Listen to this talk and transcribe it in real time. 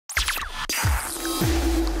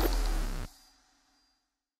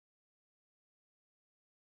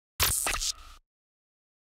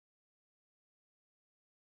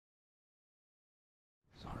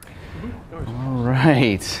All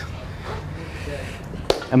right.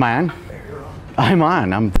 Am I on? I'm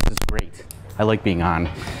on. This is great. I like being on.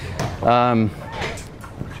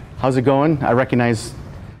 How's it going? I recognize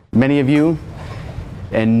many of you,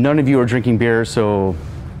 and none of you are drinking beer, so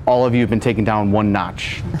all of you have been taken down one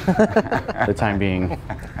notch for the time being.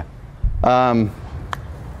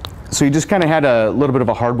 So you just kind of had a little bit of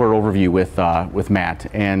a hardware overview with Matt,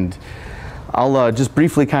 and I'll just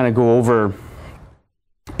briefly kind of go over,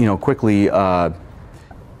 quickly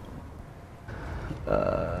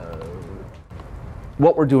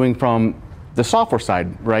what we're doing from the software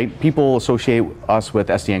side, right? People associate us with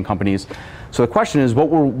SDN companies. So the question is,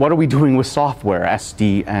 what are we doing with software,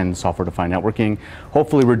 SDN, software-defined networking?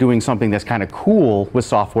 Hopefully we're doing something that's kind of cool with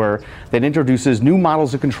software that introduces new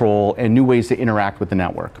models of control and new ways to interact with the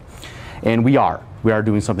network. And we are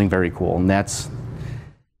doing something very cool, and that's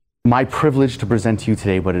my privilege to present to you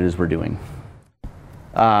today what it is we're doing.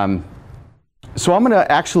 So I'm going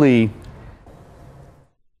to actually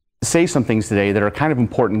say some things today that are kind of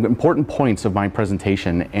important points of my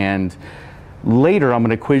presentation, and later I'm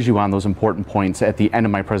going to quiz you on those important points at the end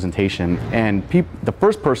of my presentation. And the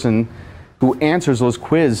first person who answers those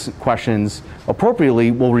quiz questions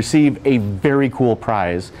appropriately will receive a very cool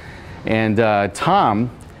prize. And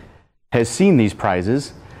Tom has seen these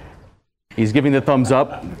prizes. He's giving the thumbs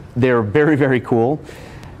up. They're very, very cool.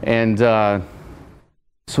 And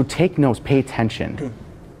so take notes, pay attention.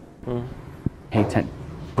 Pay attention.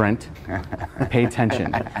 Brent, pay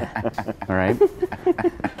attention. All right?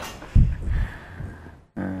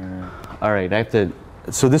 All right, I have to,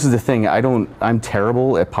 so this is the thing, I'm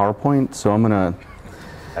terrible at PowerPoint, so I'm gonna.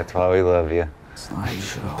 That's why we love you.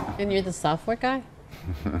 Slideshow. And you're the software guy?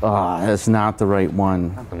 That's not the right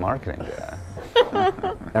one. Not the marketing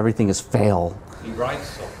guy. Everything is fail. He writes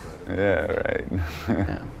software. Yeah, right.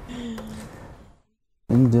 Yeah.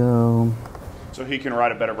 Window. So he can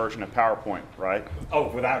write a better version of PowerPoint, right? Oh,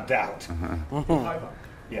 without doubt.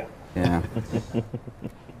 Yeah. Yeah.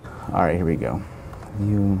 All right, here we go.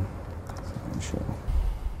 View. Slideshow.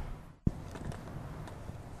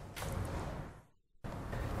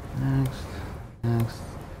 Next.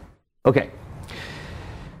 Okay.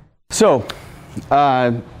 So,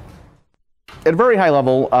 at a very high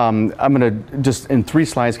level, I'm going to just in 3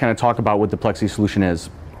 slides kind of talk about what the Plexxi solution is.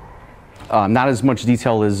 Not as much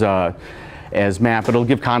detail as Matt, but it'll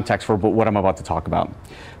give context for what I'm about to talk about.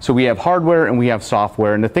 So we have hardware and we have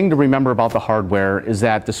software, and the thing to remember about the hardware is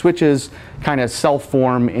that the switches kind of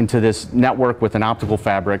self-form into this network with an optical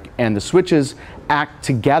fabric, and the switches act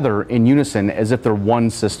together in unison as if they're one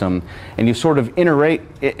system, and you sort of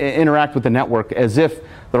interact with the network as if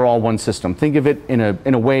they're all one system. Think of it in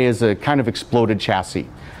a way as a kind of exploded chassis.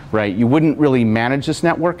 Right? You wouldn't really manage this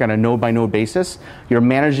network on a node-by-node basis. You're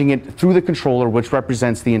managing it through the controller, which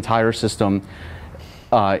represents the entire system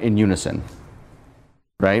in unison.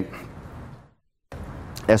 Right?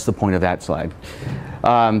 That's the point of that slide.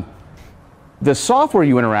 The software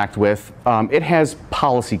you interact with, it has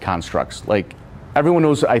policy constructs. Like everyone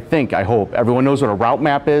knows, I hope, everyone knows what a route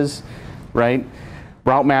map is, right?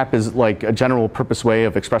 Route map is like a general purpose way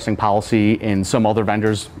of expressing policy in some other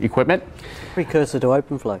vendor's equipment. Precursor to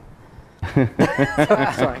OpenFlow.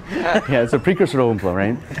 Sorry. Yeah, it's a precursor to OpenFlow,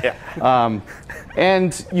 right? Yeah.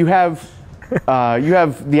 And you have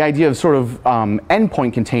the idea of sort of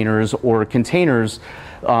endpoint containers or containers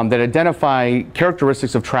that identify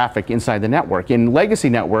characteristics of traffic inside the network. In legacy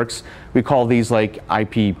networks, we call these like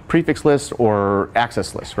IP prefix lists or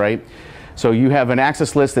access lists, right? So you have an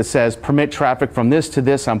access list that says permit traffic from this to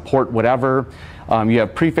this on port whatever. You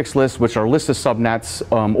have prefix lists, which are list of subnets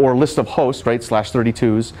or list of hosts, right,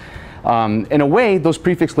 /32s. In a way, those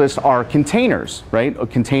prefix lists are containers, right?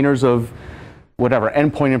 Containers of whatever,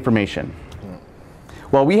 endpoint information.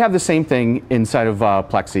 Well, we have the same thing inside of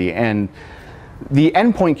Plexxi, and the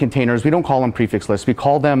endpoint containers, we don't call them prefix lists, we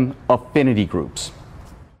call them affinity groups.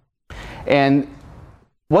 And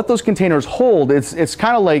what those containers hold, it's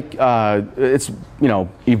kind of like, it's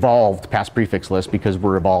evolved past prefix lists because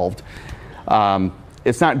we're evolved.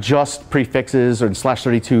 It's not just prefixes or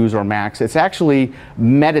 /32s or MACs. It's actually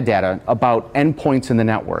metadata about endpoints in the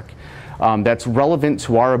network that's relevant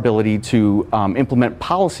to our ability to implement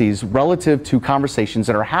policies relative to conversations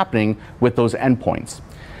that are happening with those endpoints.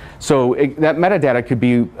 So that metadata could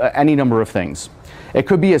be any number of things. It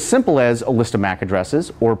could be as simple as a list of MAC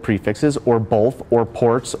addresses or prefixes or both or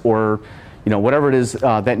ports or whatever it is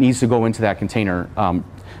that needs to go into that container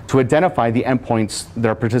to identify the endpoints that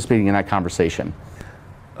are participating in that conversation.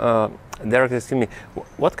 Derek, excuse me,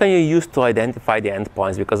 what can you use to identify the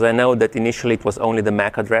endpoints? Because I know that initially it was only the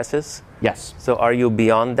MAC addresses. Yes. So are you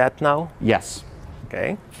beyond that now? Yes.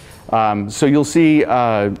 Okay. So you'll see,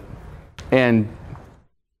 and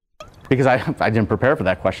because I didn't prepare for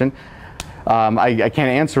that question, I can't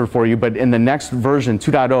answer for you, but in the next version,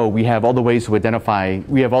 2.0, we have all the ways to identify,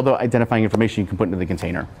 we have all the identifying information you can put into the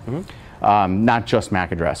container. Not just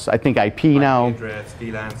MAC address. I think IP now. IP address,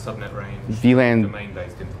 VLAN, subnet range, VLAN.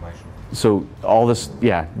 domain-based information. So all this,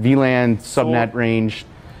 yeah, VLAN, subnet range.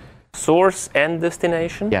 Source and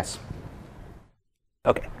destination? Yes.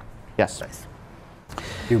 Okay. Yes. Nice.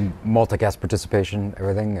 Do multicast participation,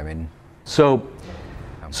 everything? I mean, So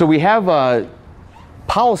we have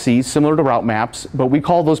policies similar to route maps, but we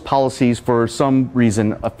call those policies for some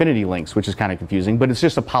reason affinity links, which is kind of confusing, but it's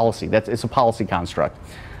just a policy. It's a policy construct.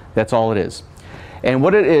 That's all it is. And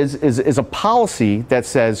what it is a policy that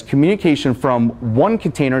says communication from one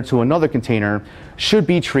container to another container should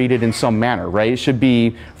be treated in some manner, right? It should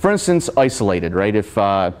be, for instance, isolated, right? If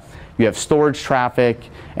you have storage traffic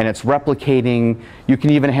and it's replicating, you can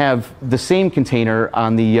even have the same container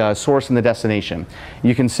on the source and the destination.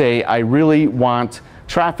 You can say, I really want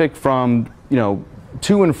traffic from,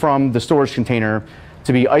 to and from the storage container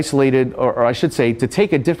to be isolated, or I should say, to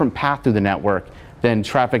take a different path through the network than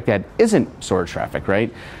traffic that isn't storage traffic,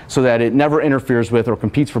 right? So that it never interferes with or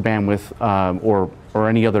competes for bandwidth or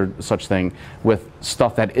any other such thing with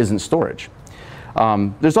stuff that isn't storage.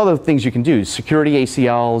 There's other things you can do. Security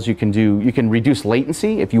ACLs, you can reduce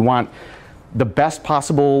latency. If you want the best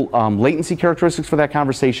possible latency characteristics for that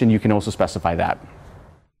conversation, you can also specify that.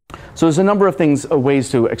 So there's a number of things,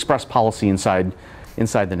 ways to express policy inside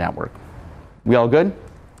the network. We all good?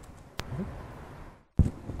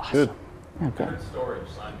 Awesome. Good. Okay. Storage,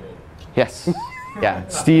 sign good. Yes. Yeah.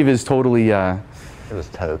 Steve is totally It was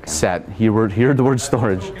token. set. He heard the word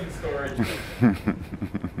storage. Token storage.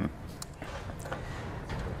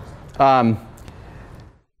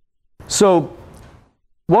 So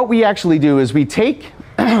what we actually do is we take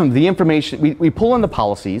the information, we pull in the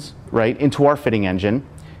policies, right, into our fitting engine.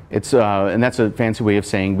 It's, and that's a fancy way of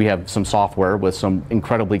saying we have some software with some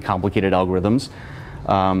incredibly complicated algorithms,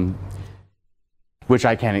 which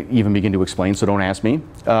I can't even begin to explain, so don't ask me.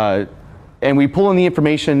 And we pull in the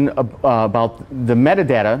information about the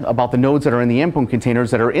metadata, about the nodes that are in the endpoint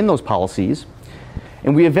containers that are in those policies,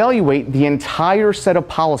 and we evaluate the entire set of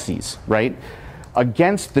policies, right,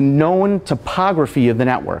 against the known topography of the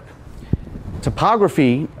network.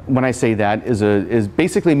 Topography, when I say that, is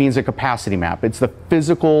basically means a capacity map. It's the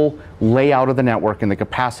physical layout of the network and the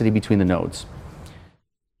capacity between the nodes.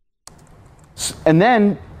 And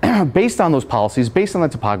then, based on those policies, based on the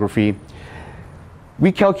topography,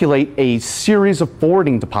 we calculate a series of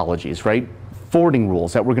forwarding topologies, right? Forwarding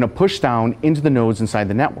rules that we're going to push down into the nodes inside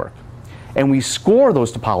the network. And we score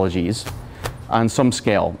those topologies on some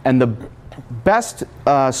scale. And the best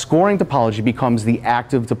scoring topology becomes the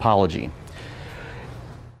active topology.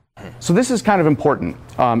 So this is kind of important.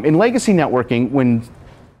 In legacy networking, when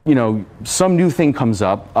some new thing comes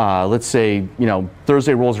up, let's say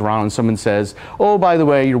Thursday rolls around and someone says, oh, by the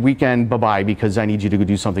way, your weekend, bye-bye, because I need you to go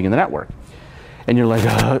do something in the network. And you're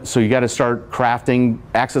like, so you got to start crafting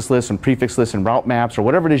access lists and prefix lists and route maps or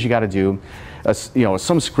whatever it is you got to do,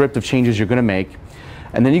 some script of changes you're going to make.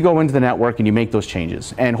 And then you go into the network and you make those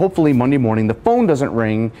changes. And hopefully Monday morning the phone doesn't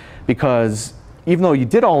ring, because even though you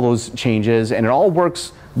did all those changes and it all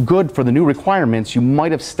works good for the new requirements, you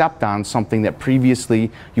might have stepped on something that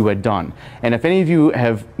previously you had done. And if any of you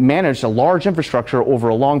have managed a large infrastructure over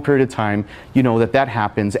a long period of time, you know that that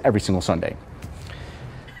happens every single Sunday.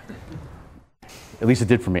 At least it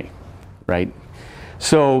did for me, right?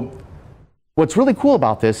 So what's really cool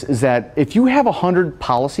about this is that if you have 100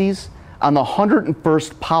 policies, on the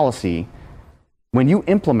 101st policy, when you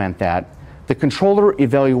implement that, the controller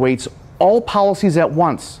evaluates all policies at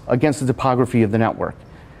once against the topography of the network,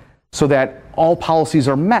 so that all policies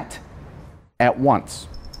are met at once.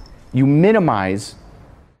 You minimize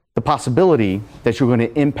the possibility that you're going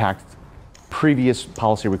to impact previous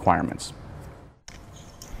policy requirements.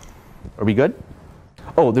 Are we good?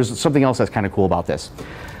 Oh, there's something else that's kind of cool about this.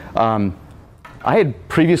 I had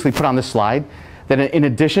previously put on this slide that in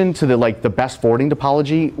addition to the best forwarding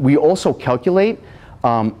topology, we also calculate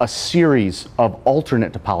a series of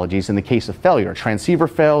alternate topologies in the case of failure. A transceiver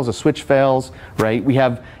fails, a switch fails, right? We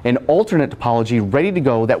have an alternate topology ready to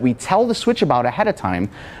go that we tell the switch about ahead of time,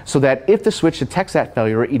 so that if the switch detects that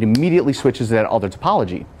failure, it immediately switches to that other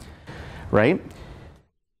topology, right?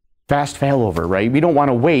 Fast failover, right? We don't want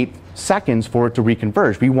to wait seconds for it to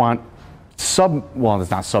reconverge. We want well, it's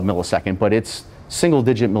not sub-millisecond, but it's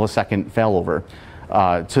single-digit millisecond failover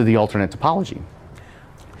to the alternate topology.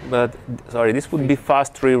 But sorry, this would be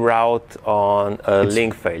fast reroute on a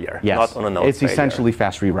link failure, Yes. not on a node It's failure. essentially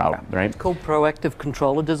fast reroute, right? It's called proactive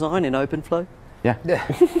controller design in OpenFlow. Yeah.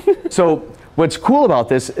 So what's cool about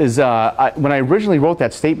this is when I originally wrote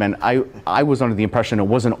that statement, I was under the impression it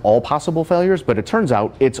wasn't all possible failures, but it turns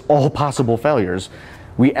out it's all possible failures.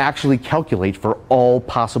 We actually calculate for all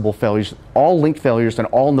possible failures, all link failures and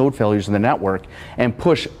all node failures in the network, and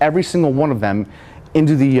push every single one of them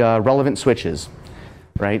into the relevant switches.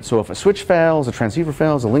 Right? So if a switch fails, a transceiver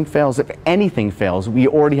fails, a link fails, if anything fails, we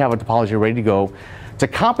already have a topology ready to go to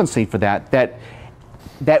compensate for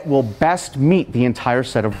that will best meet the entire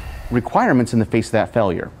set of requirements in the face of that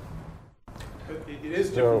failure. But it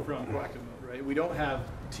is different from proactive mode, right? We don't have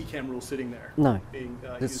TCAM rules sitting there. No. Being,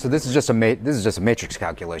 So this is just a matrix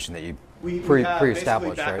calculation that you we have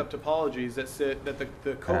pre-established, basically right? backup topologies that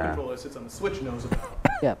the co-controller sits on the switch knows about.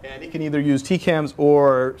 Yeah. And it can either use TCAMs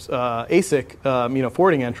or ASIC,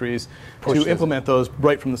 forwarding entries to implement those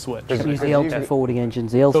right from the switch. Use the L2 forwarding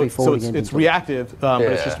engines, the L3 forwarding engines. It's reactive, but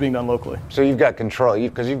it's just being done locally. So you've got control,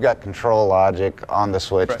 because you've got control logic on the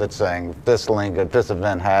switch Right. that's saying this link, if this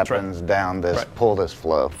event happens, down this, Right. pull this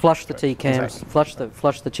flow. Flush the TCAMs,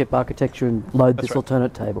 flush the chip architecture, and load this right.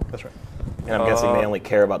 alternate table. That's right. And I'm guessing they only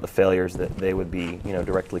care about the failures that they would be,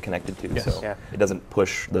 directly connected to. Yes. So Yeah. it doesn't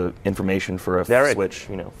push the information for a There it- switch,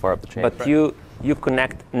 far up the chain. But you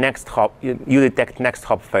connect next hop, you detect next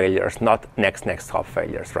hop failures, not next hop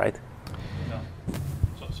failures, right? No.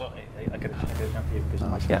 So I could jump here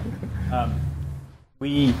because Yeah.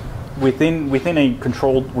 we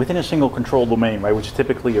within a single control domain, right, which is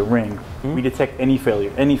typically a ring, we detect any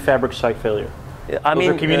failure, any fabric site failure. I Those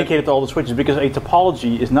are communicated to all the switches because a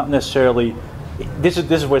topology is not necessarily. This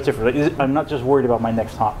is where it's different. I'm not just worried about my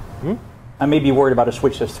next hop. I may be worried about a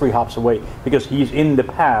switch that's 3 hops away because he's in the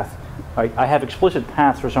path. Right? I have explicit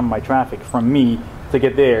paths for some of my traffic from me to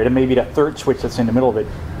get there. There may be that third switch that's in the middle of it.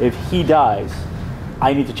 If he dies,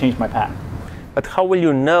 I need to change my path. But how will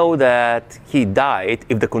you know that he died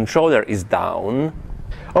if the controller is down?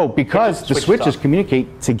 Oh, because the Switch switches stop.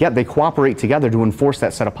 communicate together, they cooperate together to enforce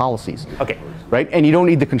that set of policies. Okay. Right? And you don't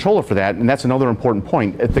need the controller for that, and that's another important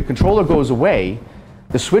point. If the controller goes away,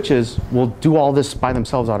 the switches will do all this by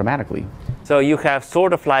themselves automatically. So you have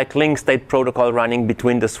sort of like link state protocol running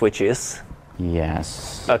between the switches.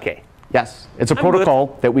 Yes. Okay. Yes. It's a I'm good.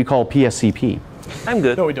 protocol that we call PSCP. I'm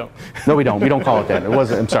good. No, we don't. No, we don't. We don't call it that. It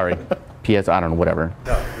wasn't, I'm sorry. I don't know, whatever.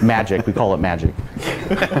 Magic. We call it magic.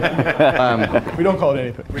 We don't call it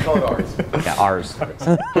anything. We call it ours. Yeah, ours.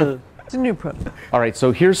 It's a new product. All right,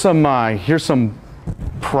 so here's some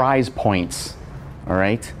prize points. All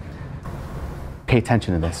right, pay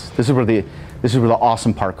attention to this. This is where the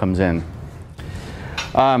awesome part comes in.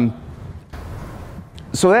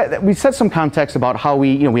 So that we set some context about how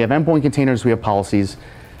we have endpoint containers, we have policies.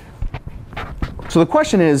 So the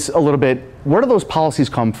question is a little bit, where do those policies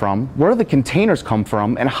come from? Where do the containers come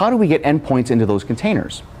from? And how do we get endpoints into those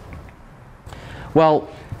containers? Well,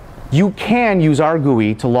 you can use our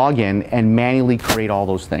GUI to log in and manually create all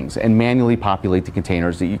those things and manually populate the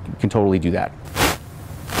containers. You can totally do that.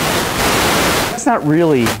 That's not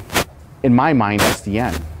really, in my mind,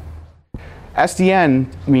 SDN. SDN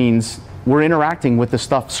means we're interacting with the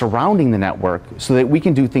stuff surrounding the network so that we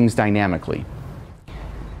can do things dynamically.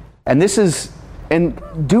 And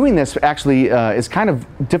doing this actually is kind of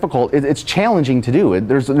difficult. It's challenging to do.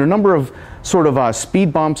 There are a number of sort of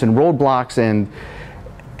speed bumps and roadblocks, and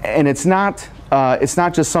it's not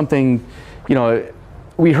just something,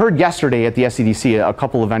 we heard yesterday at the SCDC a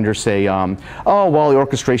couple of vendors say, oh, well, the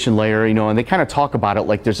orchestration layer, and they kind of talk about it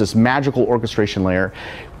like there's this magical orchestration layer,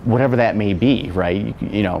 whatever that may be, right?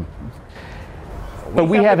 But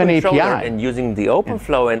we have an API. And using the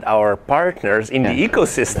OpenFlow and our partners in the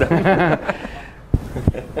ecosystem.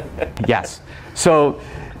 Yes. So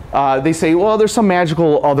they say, well, there's some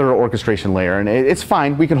magical other orchestration layer, and it's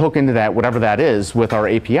fine. We can hook into that, whatever that is, with our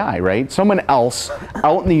API, right? Someone else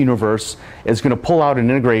out in the universe is going to pull out an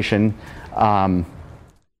integration. I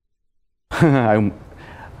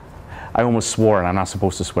almost swore, and I'm not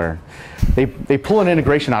supposed to swear. They pull an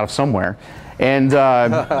integration out of somewhere, and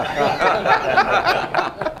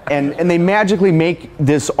and they magically make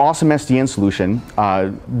this awesome SDN solution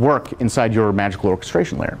work inside your magical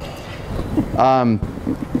orchestration layer.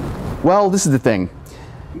 Well, this is the thing.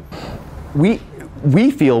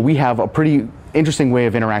 We feel we have a pretty interesting way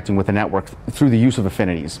of interacting with the network through the use of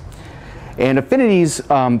affinities. And affinities,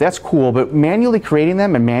 that's cool, but manually creating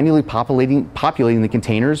them and manually populating the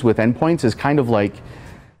containers with endpoints is kind of like,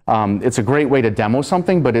 it's a great way to demo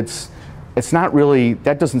something, but it's not really,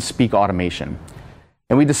 that doesn't speak automation.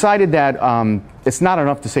 And we decided that it's not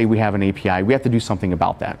enough to say we have an API. We have to do something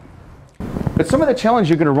about that. But some of the challenge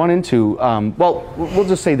you're going to run into, well, we'll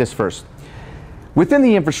just say this first. Within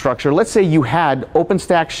the infrastructure, let's say you had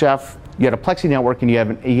OpenStack Chef, you had a Plexxi network, and you have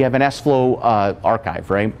an SFlow archive,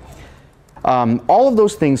 right? All of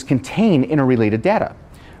those things contain interrelated data,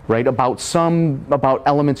 right, about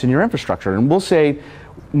elements in your infrastructure. And we'll say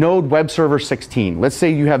node web server 16. Let's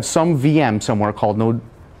say you have some VM somewhere called node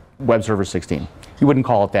web server 16. You wouldn't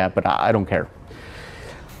call it that, but I don't care.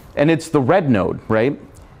 And it's the red node, right?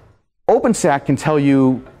 OpenStack can tell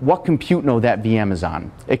you what compute node that VM is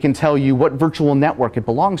on. It can tell you what virtual network it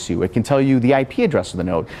belongs to. It can tell you the IP address of the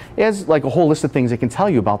node. It has like a whole list of things it can tell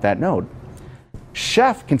you about that node.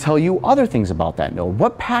 Chef can tell you other things about that node.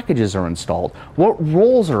 What packages are installed? What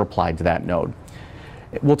roles are applied to that node?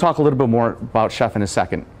 We'll talk a little bit more about Chef in a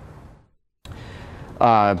second.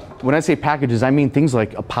 When I say packages, I mean things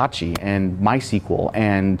like Apache and MySQL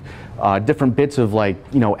and different bits of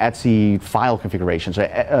Etsy file configurations.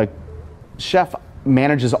 Chef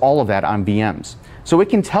manages all of that on VMs. So it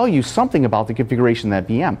can tell you something about the configuration of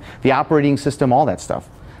that VM, the operating system, all that stuff.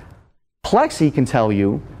 Plexxi can tell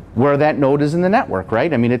you where that node is in the network,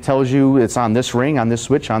 right? I mean, it tells you it's on this ring, on this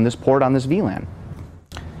switch, on this port, on this VLAN.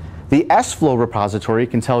 The SFlow repository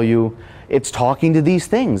can tell you it's talking to these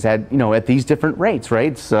things at these different rates,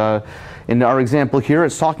 right? It's, in our example here,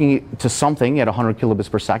 it's talking to something at 100 kilobits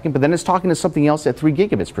per second, but then it's talking to something else at 3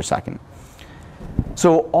 gigabits per second.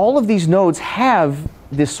 So all of these nodes have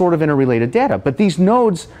this sort of interrelated data, but these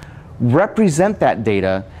nodes represent that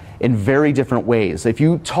data in very different ways. If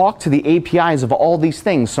you talk to the APIs of all these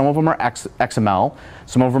things, some of them are XML,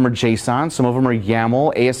 some of them are JSON, some of them are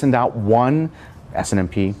YAML, ASN.1,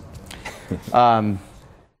 SNMP.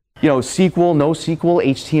 SQL, NoSQL,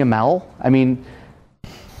 HTML. I mean,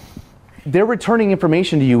 they're returning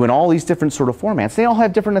information to you in all these different sort of formats. They all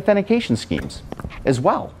have different authentication schemes as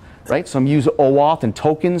well, right? Some use OAuth and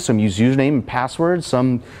tokens, some use username and passwords,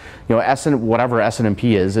 some, whatever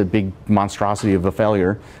SNMP is, a big monstrosity of a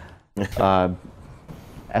failure.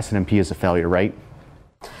 SNMP is a failure, right?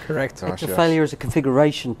 Correct. It's a failure as a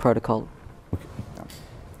configuration protocol.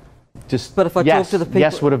 But if I talk to the people,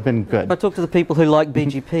 yes would have been good. If I talk to the people who like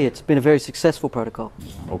BGP, it's been a very successful protocol.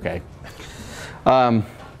 Okay. And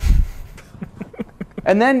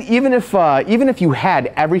then even if you had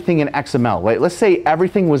everything in XML, right, let's say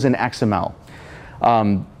everything was in XML,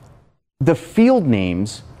 the field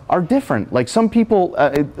names are different. Like some people,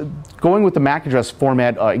 going with the MAC address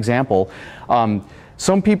format example,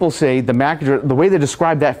 some people say the MAC address, the way they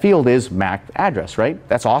describe that field is MAC address, right?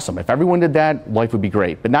 That's awesome. If everyone did that, life would be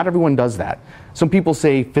great. But not everyone does that. Some people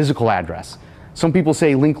say physical address. Some people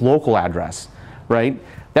say link local address, right?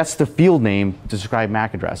 That's the field name to describe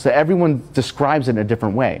MAC address. So everyone describes it in a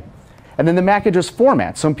different way. And then the MAC address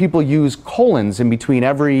format. Some people use colons in between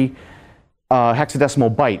every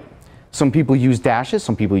hexadecimal byte. Some people use dashes.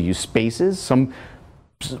 Some people use spaces.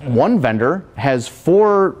 One vendor has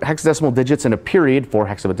 4 hexadecimal digits in a period, 4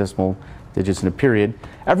 hexadecimal digits in a period.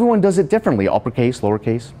 Everyone does it differently, uppercase,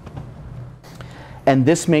 lowercase. And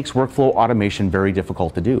this makes workflow automation very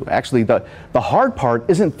difficult to do. Actually, the hard part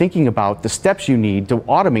isn't thinking about the steps you need to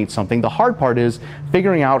automate something. The hard part is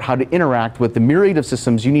figuring out how to interact with the myriad of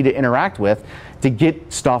systems you need to interact with to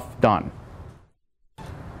get stuff done.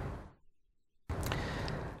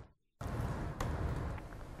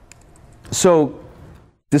 So,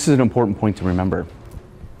 this is an important point to remember.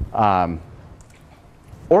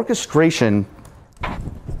 Orchestration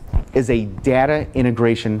is a data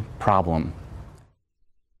integration problem.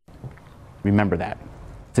 Remember that.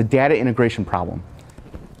 It's a data integration problem.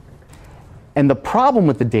 And the problem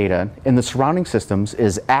with the data in the surrounding systems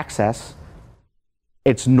is access,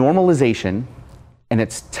 its normalization, and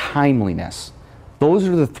its timeliness. Those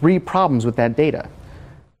are the 3 problems with that data.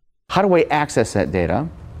 How do I access that data?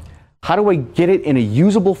 How do I get it in a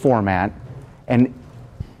usable format? And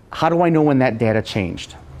how do I know when that data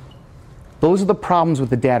changed? Those are the problems with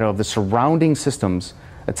the data of the surrounding systems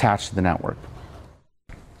attached to the network.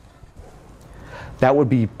 That would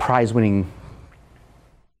be prize-winning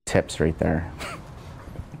tips right there.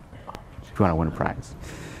 If you want to win a prize.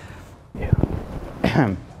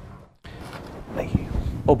 Yeah. Thank you.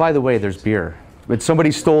 Oh, by the way, there's beer. But somebody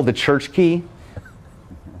stole the church key.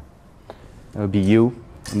 That would be you.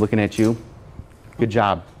 I'm looking at you. Good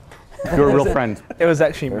job. You're a real friend. It was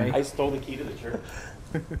actually me. I stole the key to the church.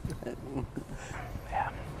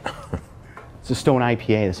 Yeah. It's a Stone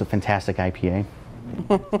IPA. It's a fantastic IPA.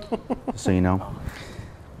 Just so you know.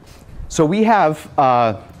 So we have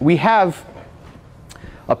a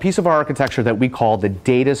piece of our architecture that we call the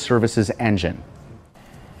Data Services Engine.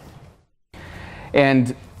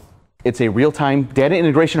 And it's a real-time data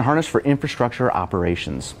integration harness for infrastructure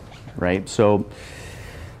operations, right? So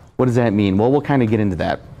what does that mean? Well, we'll kind of get into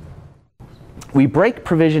that. We break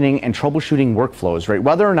provisioning and troubleshooting workflows, right?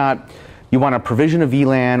 Whether or not you want to provision a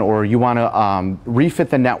VLAN or you want to refit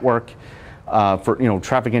the network for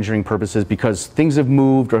traffic engineering purposes because things have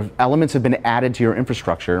moved or elements have been added to your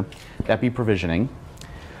infrastructure, that'd be provisioning.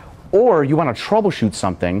 Or you want to troubleshoot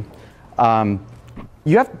something,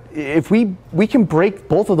 we can break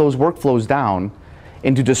both of those workflows down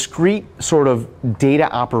into discrete sort of data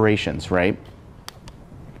operations, right?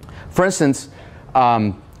 For instance,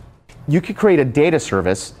 you could create a data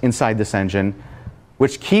service inside this engine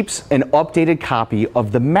which keeps an updated copy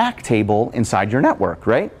of the MAC table inside your network,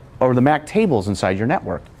 right? Or the MAC tables inside your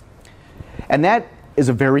network. And that is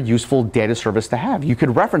a very useful data service to have. You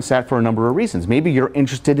could reference that for a number of reasons. Maybe you're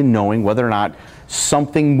interested in knowing whether or not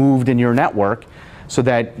something moved in your network so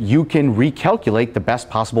that you can recalculate the best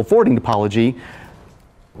possible forwarding topology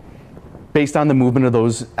based on the movement of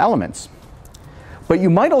those elements. But you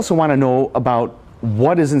might also want to know about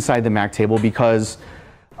what is inside the MAC table because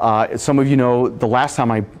some of you know the last time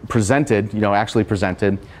I presented,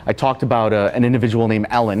 I talked about an individual named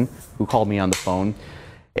Ellen who called me on the phone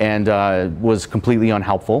and was completely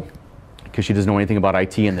unhelpful because she doesn't know anything about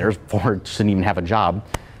IT and therefore doesn't even have a job.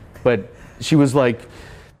 But she was like,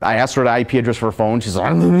 I asked her the IP address for her phone, she's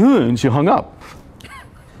like, and she hung up.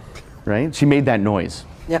 Right? She made that noise.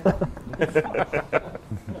 Yeah.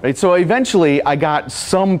 Right? So eventually I got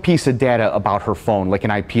some piece of data about her phone, like an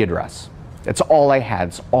IP address. That's all I had.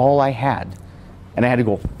 It's all I had. And I had to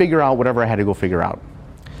go figure out whatever I had to go figure out.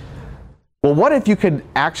 Well, what if you could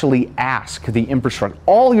actually ask the infrastructure,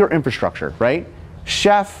 all your infrastructure, right?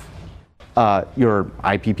 Chef, your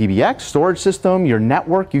IPPBX, storage system, your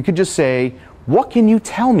network, you could just say, what can you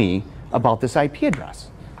tell me about this IP address?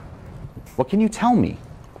 What can you tell me?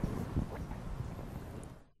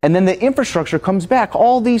 And then the infrastructure comes back.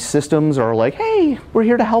 All these systems are like, hey, we're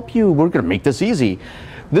here to help you. We're going to make this easy.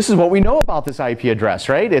 This is what we know about this IP address,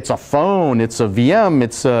 right? It's a phone, it's a VM,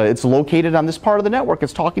 it's located on this part of the network,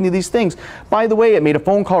 it's talking to these things. By the way, it made a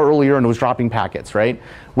phone call earlier and it was dropping packets, right?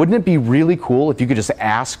 Wouldn't it be really cool if you could just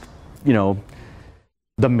ask,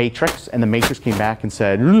 the matrix, and the matrix came back and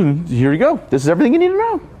said, here you go, this is everything you need to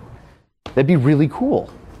know. That'd be really cool.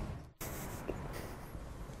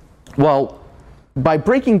 Well, by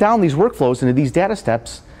breaking down these workflows into these data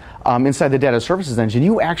steps, inside the data services engine,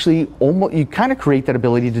 you kind of create that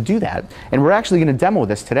ability to do that. And we're actually going to demo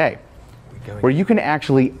this today, where you can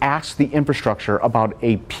actually ask the infrastructure about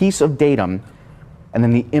a piece of datum, and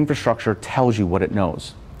then the infrastructure tells you what it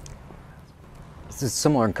knows. Is this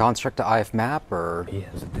similar in construct to IFMap, or? He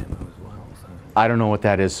has a demo as well. So. I don't know what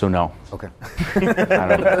that is, so no. Okay. I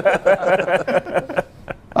don't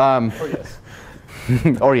know. Or yes.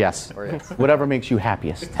 Or yes. Or yes. Whatever makes you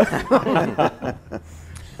happiest.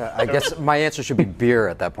 I guess my answer should be beer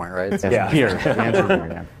at that point, right? Yes, beer. The answer is beer,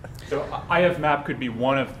 yeah. So IFMap could be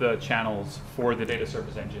one of the channels for the data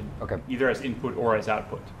service engine, either as input or as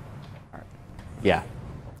output. Yeah.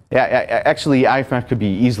 Yeah, actually, IFMap could be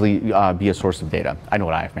easily be a source of data. I know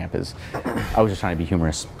what IFMap is. I was just trying to be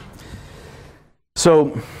humorous.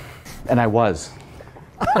 So, and I was.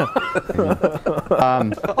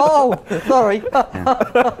 Oh, sorry.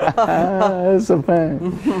 That's so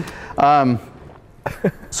funny.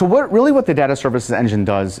 So what the data services engine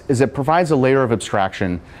does is it provides a layer of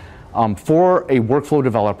abstraction for a workflow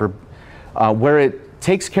developer where it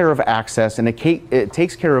takes care of access and it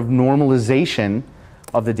takes care of normalization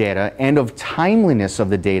of the data and of timeliness of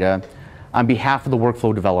the data on behalf of the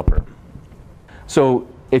workflow developer. So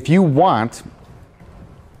if you want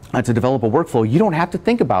to develop a workflow, you don't have to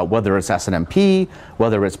think about whether it's SNMP,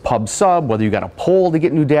 whether it's pub sub, whether you got a poll to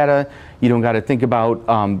get new data. You don't got to think about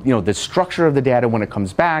the structure of the data when it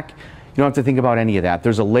comes back. You don't have to think about any of that.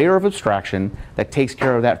 There's a layer of abstraction that takes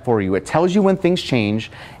care of that for you. It tells you when things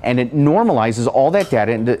change, and it normalizes all that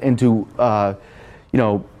data into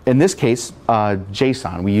in this case,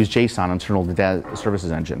 JSON. We use JSON internal to the data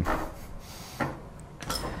services engine.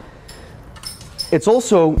 It's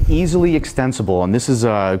also easily extensible, and this is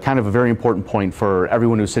kind of a very important point for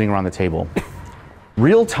everyone who's sitting around the table.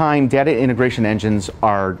 Real-time data integration engines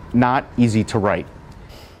are not easy to write.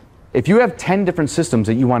 If you have 10 different systems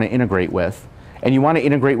that you want to integrate with, and you want to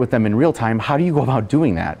integrate with them in real time, how do you go about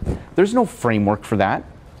doing that? There's no framework for that.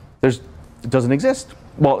 It doesn't exist.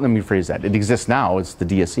 Well, let me rephrase that. It exists now. It's the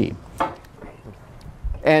DSE.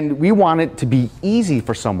 And we want it to be easy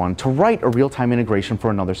for someone to write a real-time integration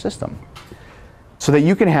for another system, so that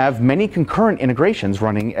you can have many concurrent integrations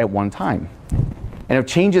running at one time. And if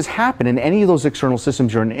changes happen in any of those external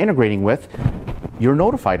systems you're integrating with, you're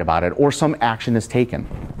notified about it or some action is taken.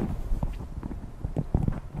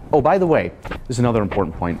 Oh, by the way, this is another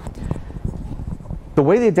important point. The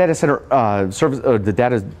way the data center the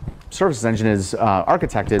data services engine is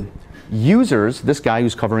architected, users, this guy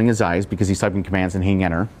who's covering his eyes because he's typing commands and hitting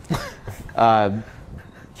enter,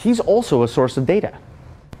 he's also a source of data.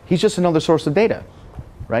 He's just another source of data,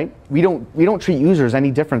 right? We don't treat users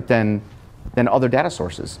any different than other data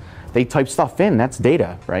sources. They type stuff in, that's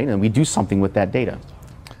data, right? And we do something with that data.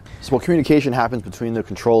 So what communication happens between the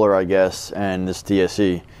controller, I guess, and this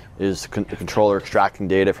DSE? Is the controller extracting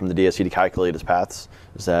data from the DSE to calculate its paths?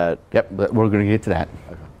 Is that? Yep, we're going to get to that.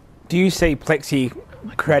 Okay. Do you see Plexxi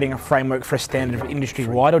creating a framework for a standard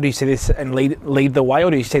industry-wide, or do you see this and lead the way,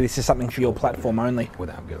 or do you see this as something for your platform only?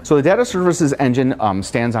 So the data services engine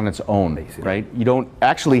stands on its own, right? You don't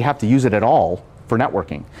actually have to use it at all for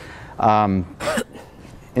networking.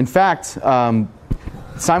 In fact,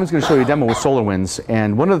 Simon's going to show you a demo with SolarWinds,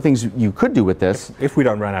 and one of the things you could do with this... If we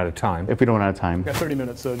don't run out of time. If we don't run out of time. We've got 30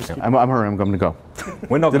 minutes, so just keep... I'm hurrying, I'm going to go.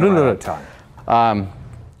 We're not going to run out of time.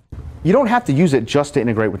 You don't have to use it just to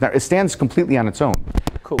integrate with... It stands completely on its own.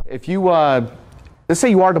 Cool. If you... let's say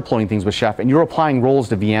you are deploying things with Chef, and you're applying roles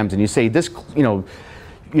to VMs, and you say this, you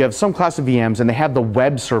have some class of VMs, and they have the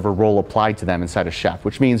web server role applied to them inside of Chef,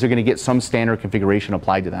 which means they're going to get some standard configuration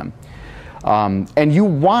applied to them. And you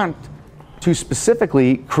want to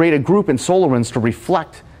specifically create a group in SolarWinds to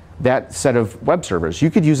reflect that set of web servers. You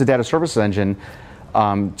could use the data services engine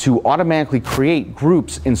to automatically create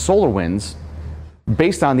groups in SolarWinds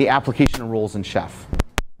based on the application of roles in Chef,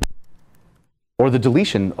 or the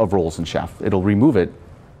deletion of roles in Chef. It'll remove it.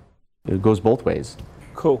 It goes both ways.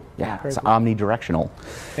 Cool. Yeah, Very it's cool. omnidirectional.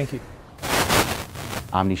 Thank you.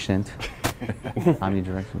 Omniscient.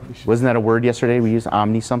 Omnidirectional. Wasn't that a word yesterday we used?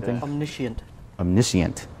 Omni something? Omniscient.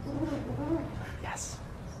 Omniscient. Yes.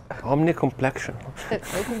 Omnicomplexion.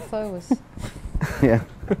 OpenFlow was... Yeah.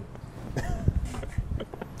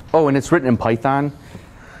 Oh, and it's written in Python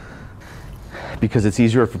because it's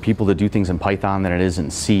easier for people to do things in Python than it is in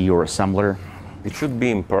C or assembler. It should be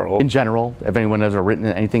in Perl. In general, if anyone has ever written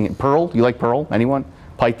anything in Perl, you like Perl? Anyone?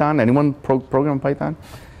 Python? Anyone program in Python?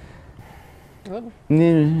 Good.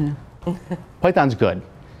 Python's good.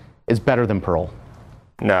 It's better than Perl.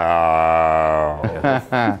 No.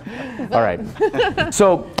 All right.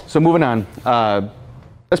 So moving on.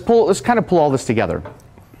 Let's kind of pull all this together.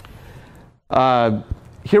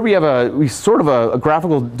 Here we have a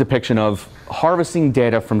graphical depiction of harvesting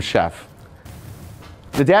data from Chef.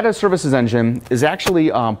 The data services engine is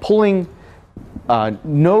actually pulling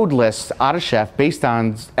node lists out of Chef based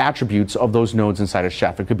on attributes of those nodes inside of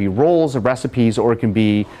Chef. It could be roles or recipes, or it can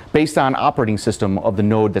be based on operating system of the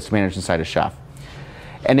node that's managed inside of Chef.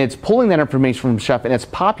 And it's pulling that information from Chef, and it's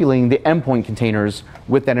populating the endpoint containers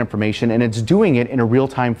with that information, and it's doing it in a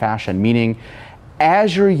real-time fashion, meaning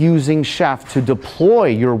as you're using Chef to deploy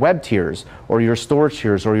your web tiers or your storage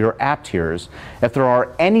tiers or your app tiers, if there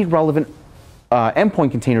are any relevant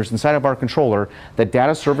endpoint containers inside of our controller, the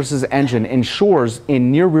data services engine ensures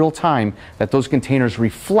in near real time that those containers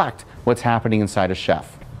reflect what's happening inside of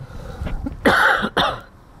Chef.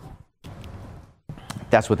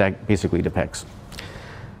 That's what that basically depicts.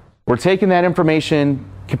 We're taking that information,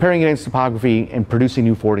 comparing it against topography, and producing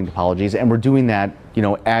new forwarding topologies, and we're doing that,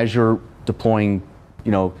 as you're deploying,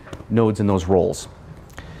 nodes in those roles.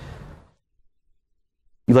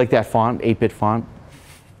 You like that font, 8-bit font?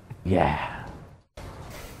 Yeah.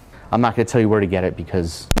 I'm not going to tell you where to get it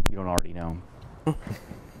because you don't already know.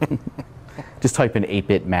 Just type in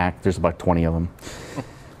 8-bit Mac. There's about 20 of them.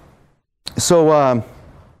 So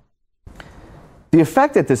the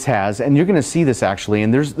effect that this has, and you're going to see this actually,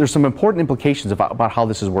 and there's some important implications about how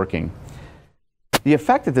this is working. The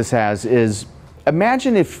effect that this has is,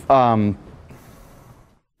 imagine if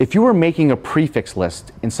you were making a prefix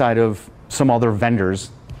list inside of some other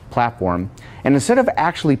vendor's platform, and instead of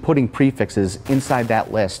actually putting prefixes inside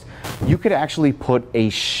that list, you could actually put a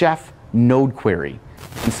Chef node query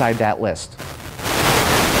inside that list.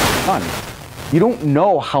 Fun. You don't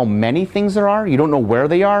know how many things there are. You don't know where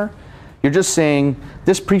they are. You're just saying,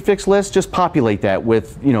 this prefix list, just populate that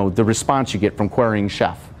with the response you get from querying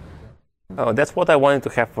Chef. Oh, that's what I wanted to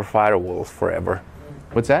have for firewalls forever.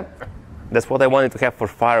 What's that? That's what I wanted to have for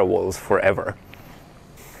firewalls forever.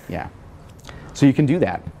 Yeah. So you can do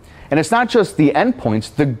that. And it's not just the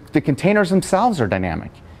endpoints, the containers themselves are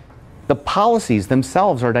dynamic. The policies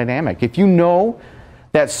themselves are dynamic. If you know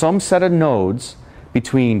that some set of nodes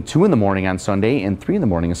between 2 in the morning on Sunday and 3 in the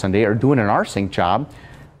morning on Sunday are doing an rsync job,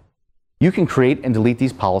 you can create and delete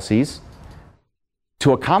these policies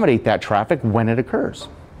to accommodate that traffic when it occurs.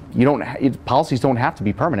 Policies don't have to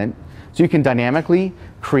be permanent. So you can dynamically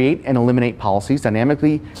create and eliminate policies,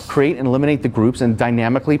 dynamically create and eliminate the groups, and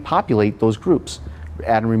dynamically populate those groups,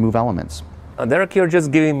 add and remove elements. Derek, you're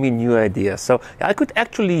just giving me new ideas. So I could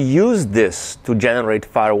actually use this to generate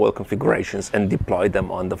firewall configurations and deploy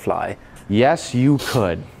them on the fly. Yes, you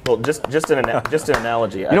could. Well, just an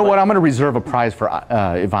analogy. You know what? I'm going to reserve a prize for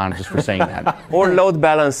Ivan just for saying that. Or load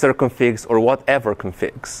balancer configs or whatever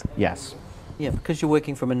configs. Yes. Yeah, because you're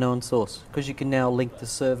working from a known source. Because you can now link the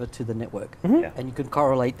server to the network, and you can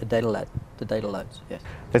correlate the data loads. Yes.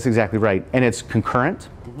 That's exactly right. And it's concurrent.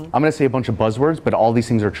 I'm going to say a bunch of buzzwords, but all these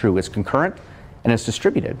things are true. It's concurrent and it's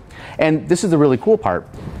distributed. And this is the really cool part.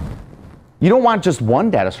 You don't want just one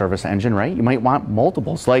data service engine, right? You might want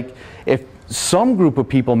multiples. Like if some group of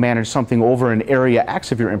people manage something over an area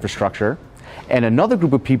X of your infrastructure, and another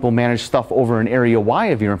group of people manage stuff over an area Y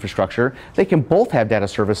of your infrastructure, they can both have data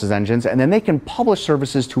services engines, and then they can publish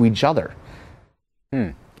services to each other.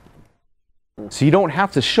 So you don't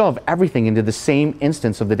have to shove everything into the same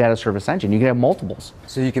instance of the data service engine. You can have multiples.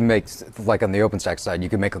 So you can make, like on the OpenStack side, you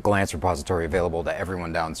can make a glance repository available to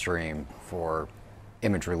everyone downstream for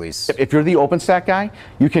image release. If you're the OpenStack guy,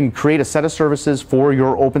 you can create a set of services for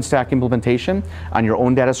your OpenStack implementation on your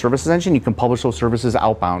own data services engine. You can publish those services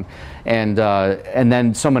outbound. And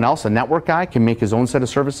then someone else, a network guy, can make his own set of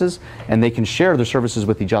services, and they can share their services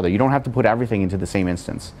with each other. You don't have to put everything into the same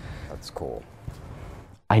instance. That's cool.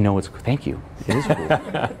 I know it's cool. Thank you. It is cool.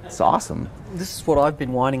 It's awesome. This is what I've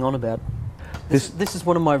been whining on about. This is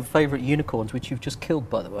one of my favorite unicorns, which you've just killed,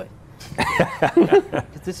 by the way.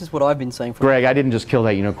 This is what I've been saying. Greg, I didn't just kill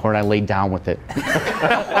that unicorn. I laid down with it.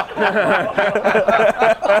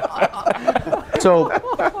 So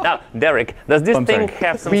now, Derek, does this thing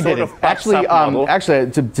have some sort of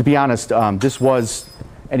actually? To be honest, this was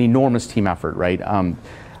an enormous team effort, right?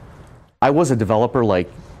 I was a developer like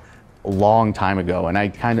a long time ago, and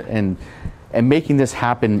I and making this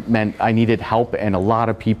happen meant I needed help, and a lot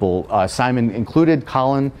of people, Simon included,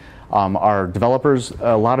 Colin, our developers,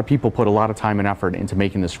 a lot of people put a lot of time and effort into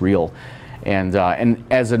making this real. And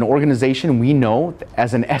as an organization, we know,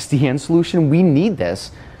 as an SDN solution, we need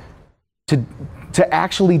this to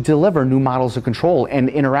actually deliver new models of control and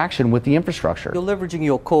interaction with the infrastructure. You're leveraging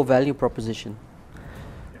your core value proposition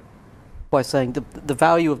by saying the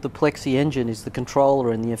value of the Plexxi engine is the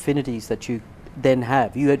controller and the affinities that you then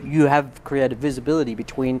have. You have created visibility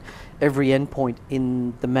between every endpoint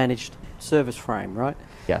in the managed service frame, right?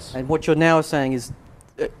 Yes. And what you're now saying is,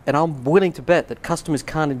 and I'm willing to bet that customers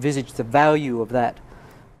can't envisage the value of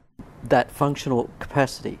that functional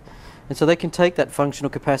capacity. And so they can take that functional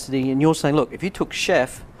capacity, and you're saying, look, if you took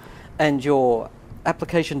Chef and your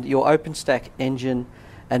application, your OpenStack engine,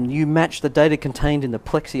 and you match the data contained in the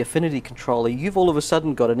Plexxi affinity controller, you've all of a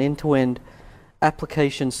sudden got an end-to-end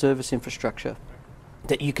application service infrastructure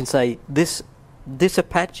that you can say, this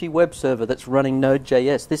Apache web server that's running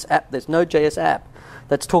Node.js, this Node.js app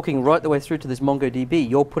that's talking right the way through to this MongoDB,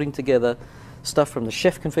 you're putting together stuff from the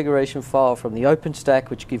Chef configuration file, from the OpenStack,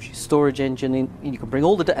 which gives you storage engine, you can bring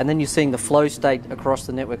all the data, and then you're seeing the flow state across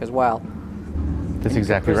the network as well. That's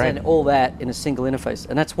exactly right. Present all that in a single interface.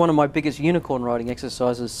 And that's one of my biggest unicorn writing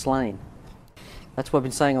exercises, slain. That's what I've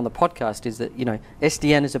been saying on the podcast, is that,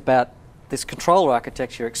 SDN is about this controller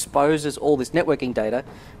architecture, exposes all this networking data,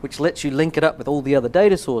 which lets you link it up with all the other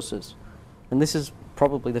data sources. And this is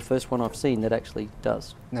probably the first one I've seen that actually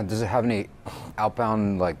does. Now, does it have any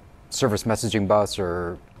outbound, like, service messaging bus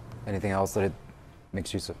or anything else that it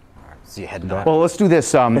makes use of? See you heading down. Well, let's do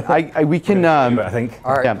this. We can. I think.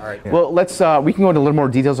 All right. Yeah. All right. Yeah. Well, let's. We can go into a little more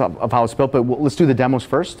details of how it's built, but let's do the demos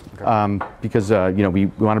first, okay. Because we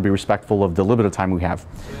want to be respectful of the little bit of time we have.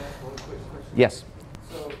 Yes.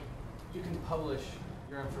 So you can publish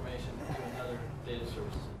your information to another data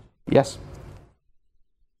service. Yes.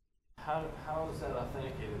 How is that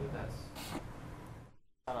authenticated?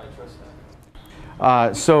 How do I trust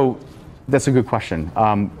that? So that's a good question.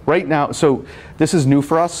 Right now, so this is new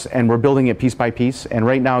for us, and we're building it piece by piece. And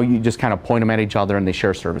right now, you just kind of point them at each other, and they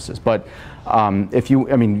share services. But you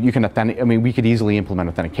can authenticate. We could easily implement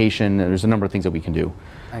authentication. And there's a number of things that we can do.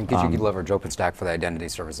 And you could leverage OpenStack for the identity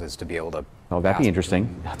services to be able to. Oh, that'd be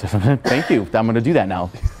interesting. Thank you. I'm going to do that now.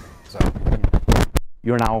 So.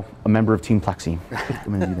 You're now a member of Team Plexxi.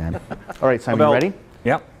 I'm going to do that. All right, Simon, you ready?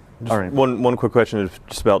 Yeah. All right. One quick question is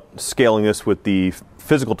just about scaling this with the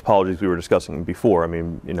physical topologies we were discussing before.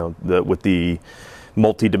 With the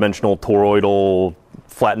multi-dimensional toroidal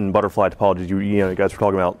flattened butterfly topologies, you guys were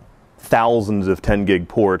talking about thousands of 10 gig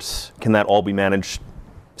ports. Can that all be managed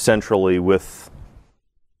centrally with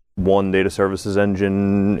one data services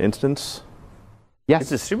engine instance? Yes.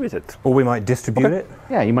 It's distributed. Or we might distribute it.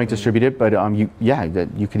 Yeah, you might distribute it, but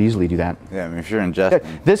you could easily do that. Yeah, I mean, if you're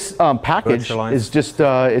ingesting. This package is just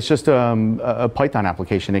a Python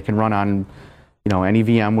application. It can run on any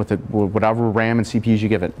VM with whatever RAM and CPUs you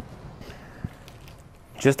give it.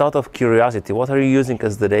 Just out of curiosity, what are you using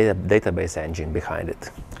as the database engine behind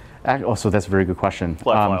it? So that's a very good question.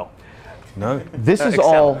 No. This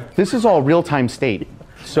is all real-time state.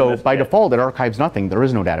 So by default, it archives nothing. There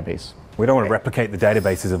is no database. We don't want to replicate the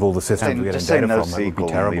databases of all the systems we're getting data from. That would be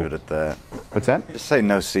terrible. Leave it at that. What's that? Just say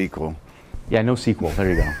NoSQL. Yeah, NoSQL. There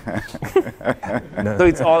you go. So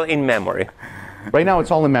it's all in memory. Right now,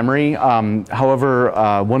 it's all in memory.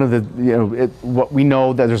 However, one of the what we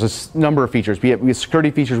know that there's a number of features. Be it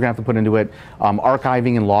security features we're gonna have to put into it.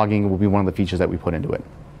 Archiving and logging will be one of the features that we put into it.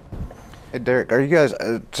 Hey, Derek, are you guys?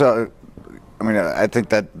 I mean, I think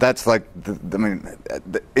that's like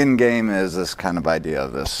the end game is this kind of idea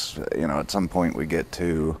of this. At some point we get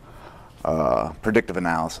to predictive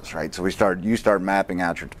analysis, right? So you start mapping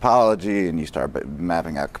out your topology, and you start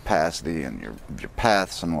mapping out capacity and your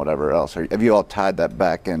paths and whatever else. Have you all tied that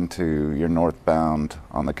back into your northbound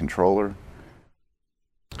on the controller?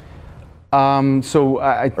 Or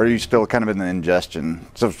are you still kind of in the ingestion?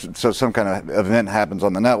 So some kind of event happens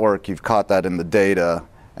on the network. You've caught that in the data.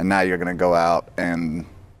 And now you're going to go out and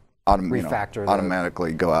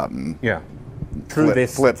automatically go out and through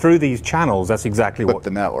these channels. That's exactly what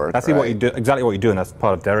the network. That's what you do. Exactly what you do, and that's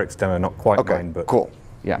part of Derek's demo. Not quite mine, but cool.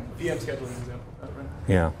 Yeah. VM scheduling example,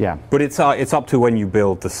 right? Yeah. But it's up to when you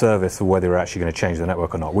build the service of whether you're actually going to change the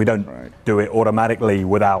network or not. We don't do it automatically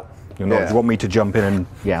without. You want me to jump in and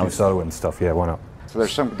do solo and stuff? Yeah, why not? So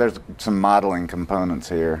there's some modeling components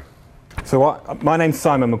here. So my name's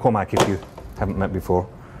Simon McCormack. If you haven't met before.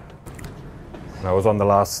 I was on the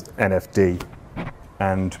last NFD,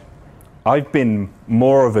 and I've been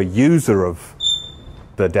more of a user of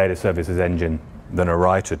the data services engine than a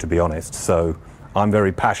writer, to be honest. So I'm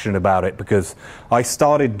very passionate about it because I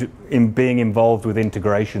started in being involved with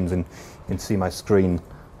integrations, and you can see my screen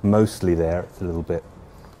mostly there. It's a little bit,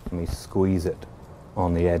 let me squeeze it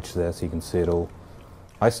on the edge there so you can see it all.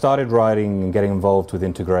 I started writing and getting involved with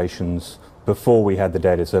integrations before we had the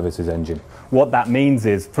data services engine. What that means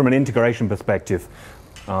is, from an integration perspective,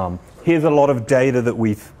 here's a lot of data that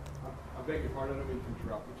we've... I beg your pardon, I don't mean to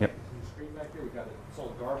interrupt. Yep. The screen back here, we've got it. It's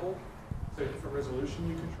all garbled. So different resolution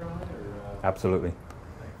you can try? Or, Absolutely.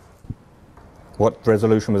 Thanks. What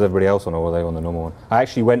resolution was everybody else on, or were they on the normal one? I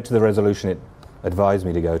actually went to the resolution it advised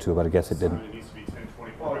me to go to, but I guess it didn't. It needs to be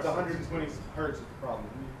 1024. Well, it's 120 hertz is the problem.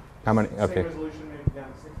 How many? Okay. Same resolution, maybe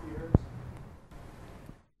down to 60 hertz.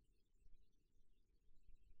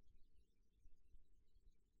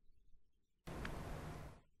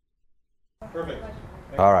 Perfect.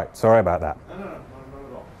 All right, sorry about that. No, not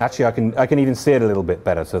at all. Actually, I can even see it a little bit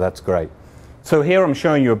better, so that's great. So here I'm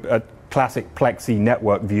showing you a classic Plexxi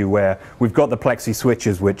network view where we've got the Plexxi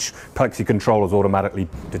switches, which Plexxi controllers automatically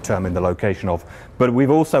determine the location of, but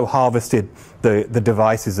we've also harvested the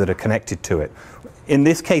devices that are connected to it. In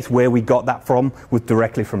this case, where we got that from was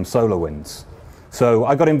directly from SolarWinds. So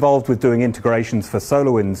I got involved with doing integrations for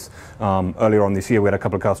SolarWinds earlier on this year. We had a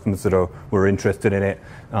couple of customers that were interested in it.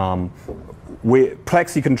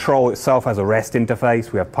 Plexxi Control itself has a REST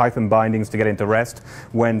interface. We have Python bindings to get into REST.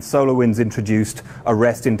 When SolarWinds introduced a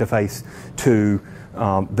REST interface to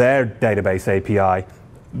their database API,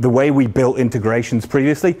 the way we built integrations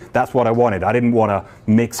previously, that's what I wanted. I didn't want to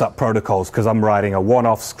mix up protocols because I'm writing a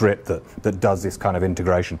one-off script that does this kind of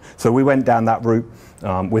integration. So we went down that route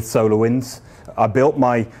with SolarWinds. I built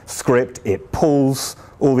my script. It pulls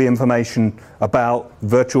all the information about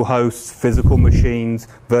virtual hosts, physical machines,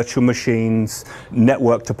 virtual machines,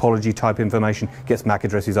 network topology type information, gets MAC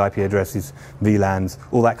addresses, IP addresses, VLANs,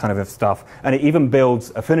 all that kind of stuff. And it even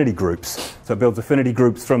builds affinity groups. So it builds affinity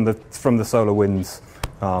groups from the SolarWinds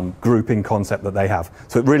grouping concept that they have.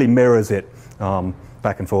 So it really mirrors it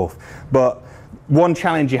back and forth. But one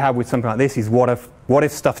challenge you have with something like this is what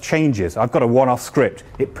if stuff changes? I've got a one-off script.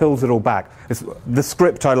 It pulls it all back. The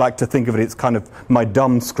script, I like to think of it's kind of my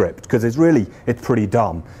dumb script, because it's pretty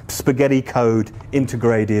dumb. Spaghetti code,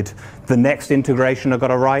 integrated. The next integration I've got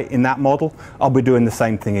to write in that model, I'll be doing the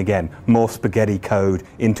same thing again. More spaghetti code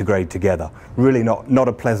integrated together. Really not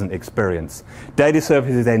a pleasant experience. Data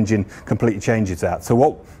Services Engine completely changes that. So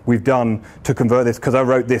what we've done to convert this, because I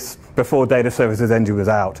wrote this before Data Services Engine was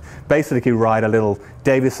out, basically write a little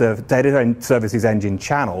Data Services Engine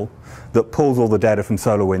channel that pulls all the data from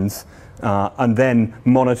SolarWinds and then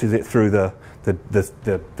monitors it through the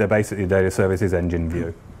basically Data Services Engine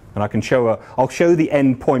view. And I can show I'll show the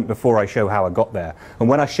end point before I show how I got there. And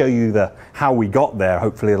when I show you the how we got there,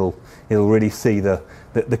 hopefully it'll really see the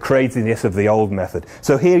craziness of the old method.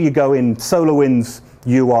 So here you go in SolarWinds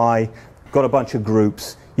UI, got a bunch of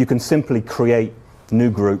groups. You can simply create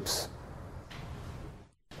new groups.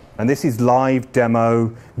 And this is live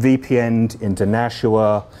demo, VPN'd into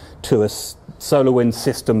Nashua to a SolarWinds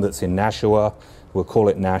system that's in Nashua. We'll call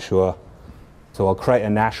it Nashua. So I'll create a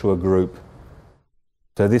Nashua group.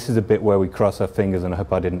 So this is a bit where we cross our fingers, and I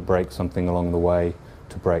hope I didn't break something along the way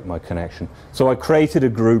to break my connection. So I created a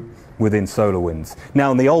group within SolarWinds.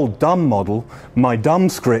 Now in the old dumb model, my dumb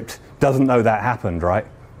script doesn't know that happened, right?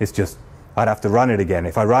 It's just, I'd have to run it again.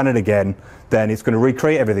 If I run it again, then it's going to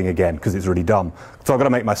recreate everything again because it's really dumb. So I've got to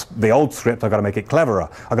make the old script, I've got to make it cleverer.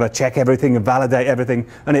 I've got to check everything and validate everything,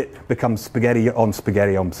 and it becomes spaghetti on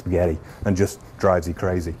spaghetti on spaghetti and just drives you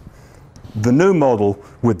crazy. The new model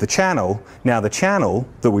with the channel, now the channel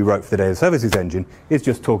that we wrote for the data services engine is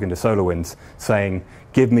just talking to SolarWinds saying,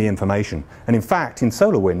 give me information. And in fact, in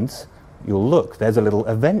SolarWinds, you'll look, there's a little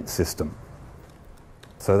event system.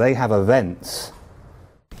 So they have events.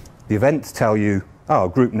 The events tell you, oh,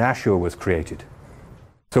 group Nashua was created.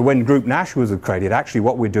 So when group Nashua was created, actually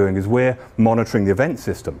what we're doing is we're monitoring the event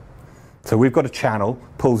system. So we've got a channel,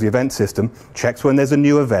 pulls the event system, checks when there's a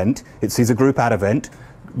new event, it sees a group add event.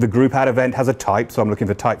 The group add event has a type, so I'm looking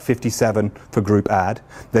for type 57 for group add.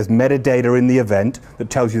 There's metadata in the event that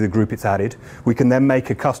tells you the group it's added. We can then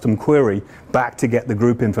make a custom query back to get the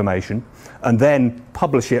group information and then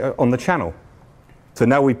publish it on the channel. So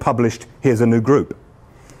now we published, here's a new group.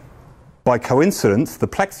 By coincidence, the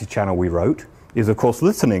Plexxi channel we wrote is of course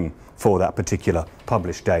listening for that particular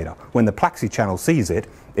published data. When the Plexxi channel sees it,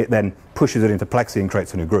 it then pushes it into Plexxi and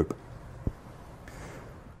creates a new group.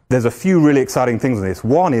 There's a few really exciting things in this.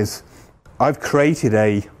 One is I've created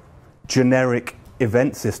a generic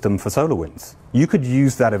event system for SolarWinds. You could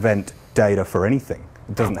use that event data for anything.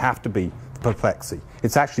 It doesn't have to be for Plexxi.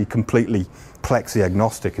 It's actually completely Plexxi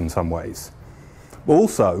agnostic in some ways.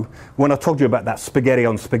 Also, when I told you about that spaghetti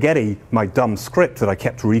on spaghetti, my dumb script that I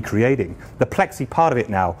kept recreating, the Plexxi part of it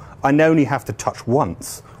now, I only have to touch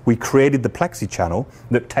once. We created the Plexxi channel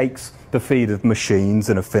that takes the feed of machines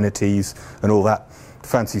and affinities and all that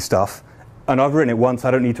fancy stuff, and I've written it once,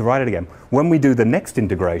 I don't need to write it again. When we do the next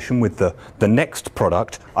integration with the next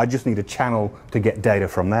product, I just need a channel to get data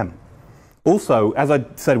from them. Also, as I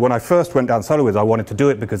said, when I first went down SolarWinds, I wanted to do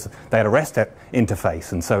it because they had a REST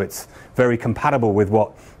interface, and so it's very compatible with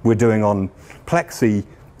what we're doing on Plexxi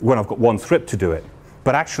when I've got one script to do it.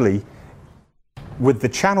 But actually, with the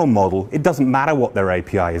channel model, it doesn't matter what their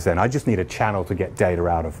API is then. I just need a channel to get data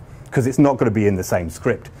out of, because it's not going to be in the same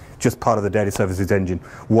script, just part of the data services engine.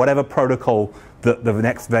 Whatever protocol that the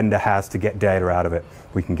next vendor has to get data out of it,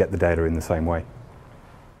 we can get the data in the same way.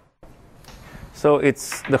 So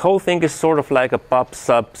the whole thing is sort of like a pub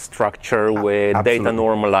sub structure with Absolutely. data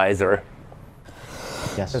normalizer.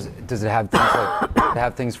 Yes. Does it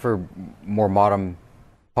have things for more modern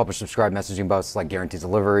publish subscribe messaging bus like guaranteed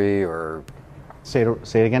delivery or Say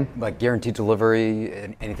it again? like guaranteed delivery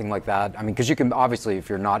and anything like that? I mean, because you can obviously, if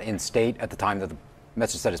you're not in state at the time that the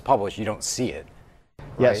message set is published, you don't see it.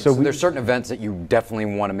 Yeah, right? So there's certain events that you definitely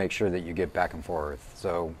want to make sure that you get back and forth.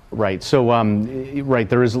 So right. So right,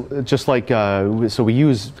 there is just like so we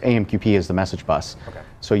use AMQP as the message bus. Okay.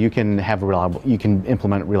 So you can have you can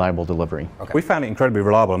implement reliable delivery. Okay. We found it incredibly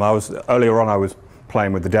reliable. And earlier on I was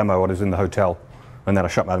playing with the demo. I was in the hotel, and then I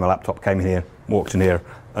shut my laptop, came in here, walked in here,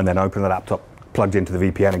 and then opened the laptop, plugged into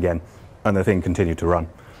the VPN again, and the thing continued to run.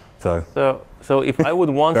 So if I would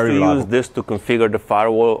want to use this to configure the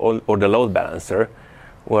firewall or the load balancer,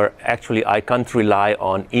 where actually I can't rely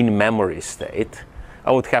on in-memory state,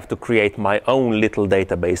 I would have to create my own little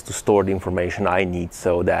database to store the information I need,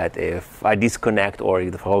 so that if I disconnect or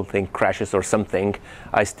if the whole thing crashes or something,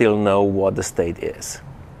 I still know what the state is.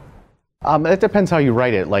 It depends how you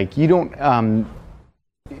write it. Like you don't.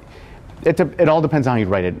 It all depends on how you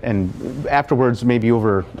write it, and afterwards, maybe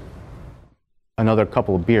over another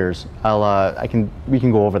couple of beers, we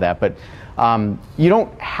can go over that. But you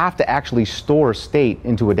don't have to actually store state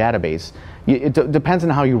into a database. It depends on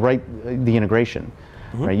how you write the integration.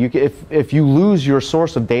 Mm-hmm. Right? If you lose your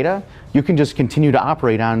source of data, you can just continue to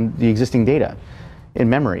operate on the existing data in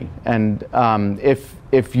memory. And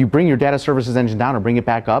if you bring your data services engine down or bring it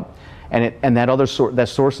back up, and that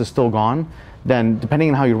source is still gone, then depending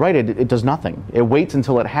on how you write it, it does nothing. It waits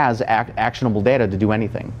until it has actionable data to do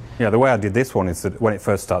anything. Yeah, the way I did this one is that when it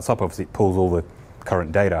first starts up, obviously it pulls all the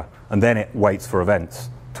current data, and then it waits for events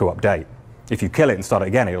to update. If you kill it and start it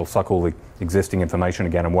again, it'll suck all the existing information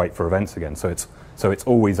again and wait for events again. So it's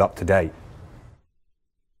always up to date.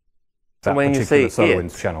 That when you say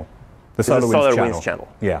SolarWinds channel. The SolarWinds channel.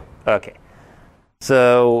 Yeah. Okay.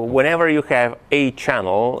 So whenever you have a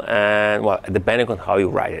channel, and well, depending on how you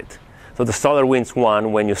write it. So the SolarWinds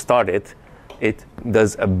one, when you start it, it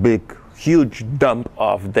does a big, huge dump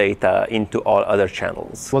of data into all other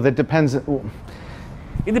channels. Well, that depends.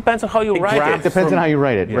 It depends on how you write it. It depends on how you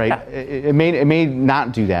write it, right? Yeah. It may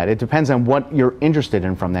not do that. It depends on what you're interested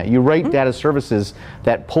in from that. You write data services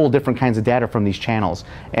that pull different kinds of data from these channels,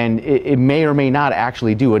 and it may or may not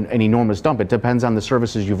actually do an enormous dump. It depends on the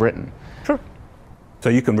services you've written. Sure. So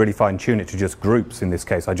you can really fine tune it to just groups in this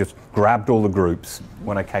case. I just grabbed all the groups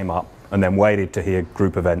when I came up and then waited to hear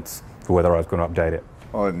group events for whether I was going to update it.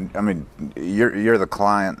 Well, I mean, you're the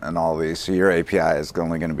client and all these, so your API is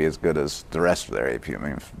only going to be as good as the rest of their API. I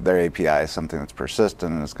mean, if their API is something that's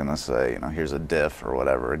persistent and it's going to say, here's a diff or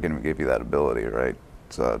whatever, it's going to give you that ability, right?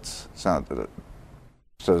 So it's not that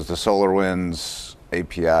so is the SolarWinds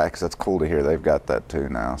API, because that's cool to hear they've got that too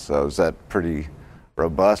now. So is that pretty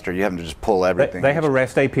robust, or you have to just pull everything? They have a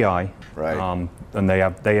REST API, right? And they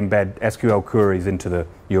embed SQL queries into the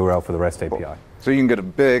URL for the REST API. So you can get a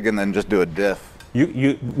big and then just do a diff.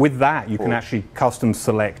 With that, you can actually custom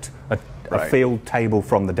select a field table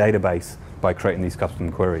from the database by creating these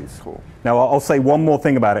custom queries. Cool. Now, I'll say one more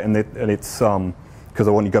thing about it, and it's because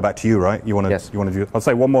I want to go back to you, right? You want to? Yes. You want to do? I'll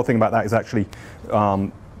say one more thing about that is actually.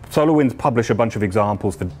 SolarWinds publish a bunch of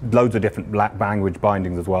examples for loads of different language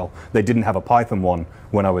bindings as well. They didn't have a Python one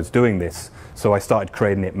when I was doing this, so I started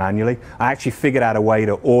creating it manually. I actually figured out a way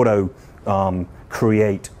to auto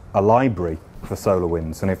create a library for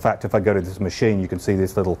SolarWinds. And in fact, if I go to this machine, you can see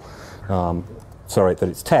this little, sorry that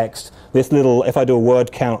it's text, this little, if I do a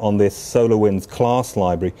word count on this SolarWinds class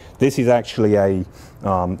library, this is actually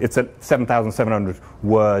it's a 7,700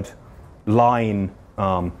 word line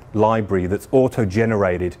library that's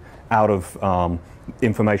auto-generated out of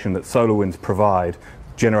information that SolarWinds provide,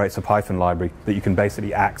 generates a Python library that you can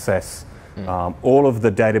basically access all of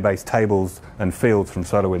the database tables and fields from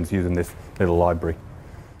SolarWinds using this little library.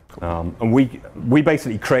 And we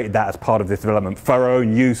basically created that as part of this development for our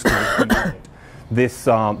own use. This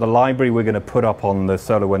the library we're going to put up on the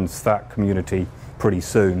SolarWinds Stack community pretty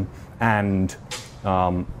soon, and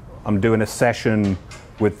I'm doing a session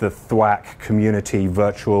with the THWACK community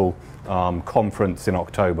virtual conference in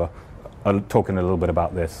October, talking a little bit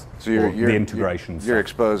about this, so the integrations. You're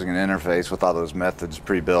exposing an interface with all those methods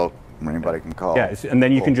pre-built anybody can call. Yeah, and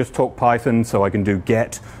then you can just talk Python, so I can do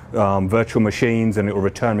get virtual machines, and it will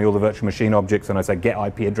return me all the virtual machine objects, and I say get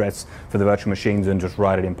IP address for the virtual machines and just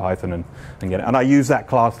write it in Python and get it. And I use that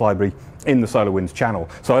class library in the SolarWinds channel,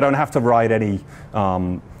 so I don't have to write any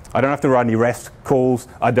REST calls.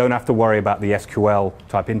 I don't have to worry about the SQL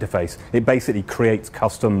type interface. It basically creates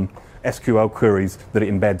custom SQL queries that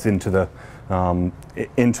it embeds into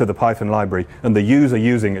the Python library, and the user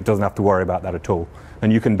using it doesn't have to worry about that at all.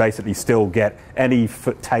 And you can basically still get any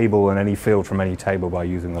table and any field from any table by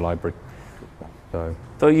using the library.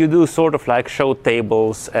 So you do sort of like show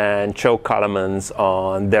tables and show columns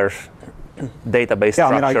on their database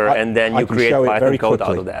structure, and then you create Python code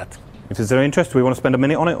out of that. If there's any interest, do we want to spend a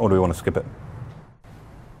minute on it, or do we want to skip it?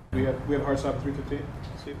 We have a hard stop at 3:15.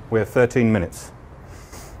 We have 13 minutes.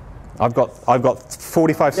 I've got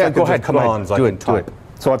 45 seconds of commands I can type.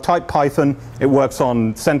 So I've typed Python. It works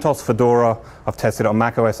on CentOS, Fedora. I've tested it on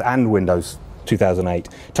macOS and Windows 2008.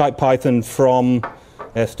 Type Python from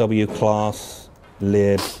SW class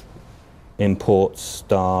lib import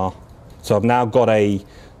star. So I've now got an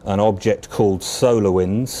object called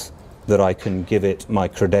SolarWinds that I can give it my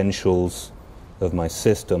credentials of my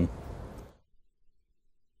system.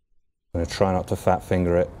 I'm going to try not to fat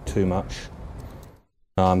finger it too much.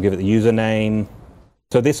 Give it the username.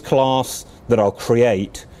 So this class that I'll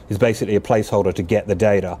create is basically a placeholder to get the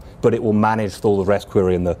data, but it will manage all the REST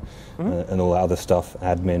query and and all that other stuff.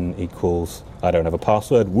 Admin equals, I don't have a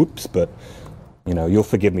password, whoops, but you'll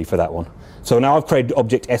forgive me for that one. So now I've created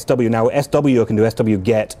object SW. Now SW, I can do SW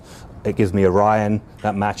get. It gives me Orion.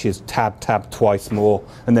 That matches tab twice more.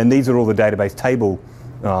 And then these are all the database table.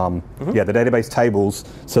 The database tables.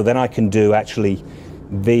 So then I can do actually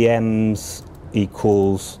VMs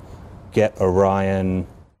equals get Orion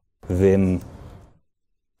vim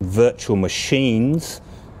virtual machines.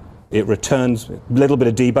 It returns a little bit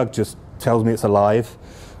of debug, just tells me it's alive.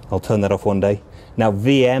 I'll turn that off one day. Now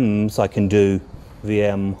VMs, I can do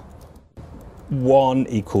VM1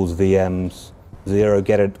 equals VMs 0,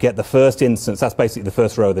 get the first instance, that's basically the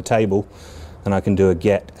first row of the table, and I can do a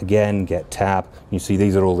get again, get tab. You see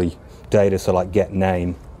these are all the data, so like get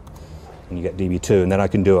name, and you get DB2, and then I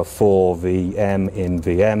can do a for VM in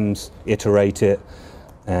VMs, iterate it,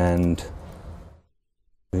 and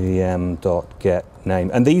VM.get name.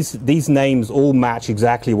 And these names all match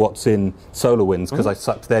exactly what's in SolarWinds because I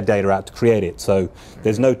sucked their data out to create it. So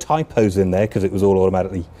there's no typos in there because it was all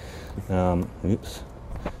automatically, oops,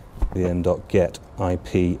 VM.get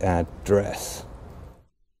IP address.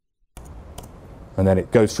 And then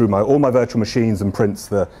it goes through all my virtual machines and prints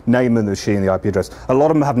the name of the machine and the IP address. A lot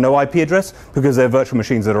of them have no IP address because they're virtual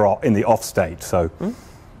machines that are in the off state. So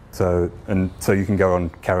you can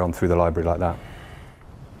carry on through the library like that.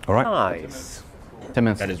 All right. Nice. 10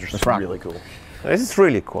 minutes. That is just really cool. This is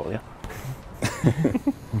really cool, yeah.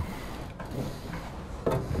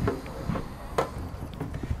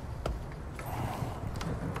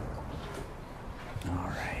 All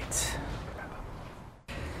right.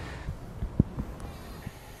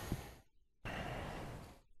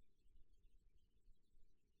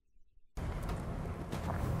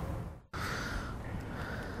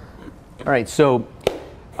 All right, so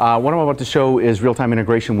what I'm about to show is real-time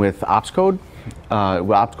integration with Opscode,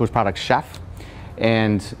 Opscode's product Chef.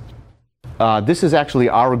 And this is actually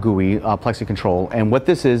our GUI, Plexxi Control. And what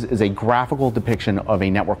this is a graphical depiction of a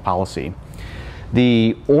network policy.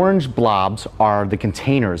 The orange blobs are the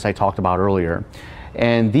containers I talked about earlier.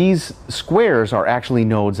 And these squares are actually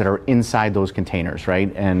nodes that are inside those containers,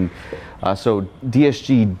 right? And so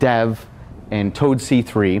DSG Dev and Toad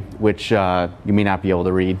C3, which you may not be able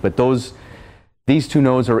to read, but these two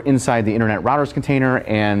nodes are inside the Internet Routers container,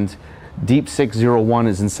 and Deep 601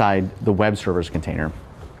 is inside the web servers container.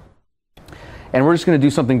 And we're just going to do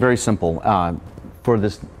something very simple for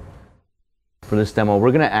this demo.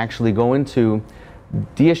 We're going to actually go into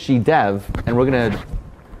DSG Dev, and we're going to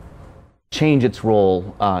change its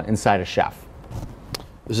role inside of Chef.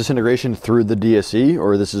 Is this integration through the DSE,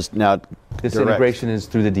 or this is now This direct? integration is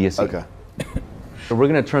through the DSE. Okay. So we're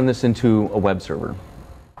going to turn this into a web server.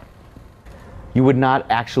 You would not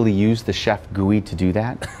actually use the Chef GUI to do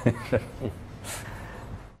that?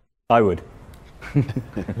 I would.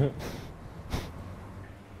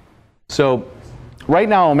 So right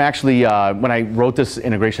now I'm actually, when I wrote this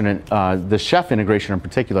integration, the Chef integration in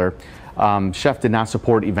particular, Chef did not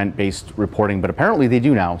support event-based reporting, but apparently they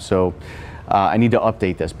do now. So I need to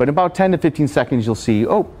update this. But in about 10 to 15 seconds, you'll see,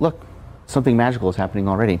 oh, look, something magical is happening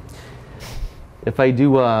already. If I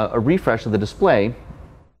do a refresh of the display,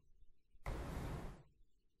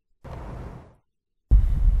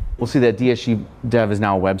 we'll see that DSG Dev is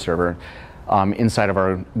now a web server inside of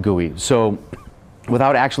our GUI. So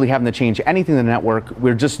without actually having to change anything in the network,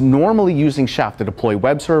 we're just normally using Chef to deploy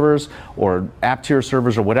web servers or app tier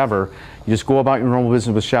servers or whatever. You just go about your normal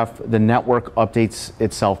business with Chef. The network updates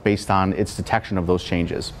itself based on its detection of those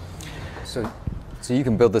changes. So you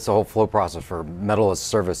can build this whole flow process for Metal as a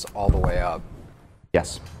Service all the way up.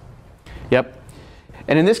 Yes. Yep.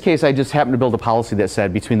 And in this case, I just happened to build a policy that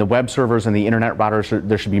said between the web servers and the internet routers,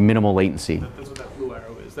 there should be minimal latency. That's what that blue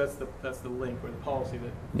arrow is. That's the link or the policy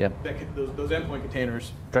Yep. those endpoint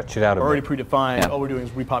containers Stretch it out a are already bit. predefined. Yeah. All we're doing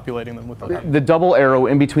is repopulating them with The double arrow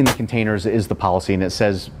in between the containers is the policy, and it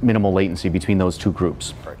says minimal latency between those two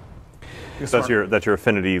groups. Right. That's your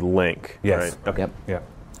affinity link, Yes. right? Okay. Yep. Yeah.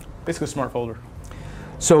 Basically a smart folder.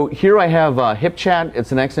 So here I have HipChat.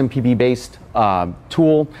 It's an XMPP-based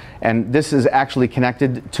tool, and this is actually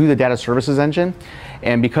connected to the data services engine.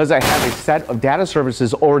 And because I have a set of data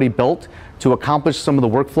services already built to accomplish some of the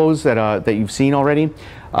workflows that you've seen already,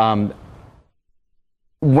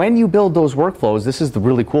 when you build those workflows, this is the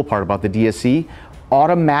really cool part about the DSE,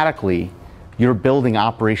 automatically you're building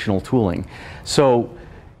operational tooling. So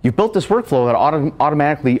you've built this workflow that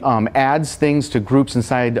automatically adds things to groups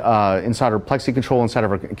inside our Plexxi Control, inside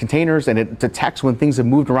of our containers, and it detects when things have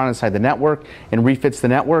moved around inside the network and refits the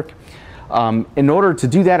network. In order to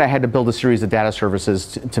do that, I had to build a series of data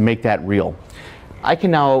services to make that real. I can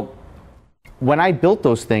now, when I built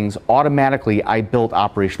those things, automatically I built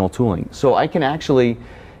operational tooling. So I can actually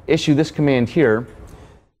issue this command here.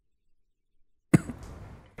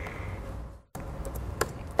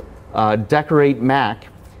 Decorate MAC.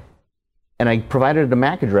 And I provided it a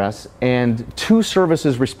MAC address, and two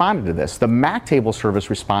services responded to this. The MAC table service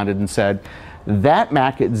responded and said, that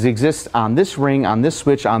MAC exists on this ring, on this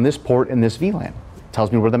switch, on this port, in this VLAN. It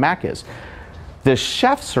tells me where the MAC is. The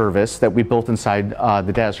Chef service that we built inside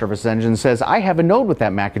the data services engine says, I have a node with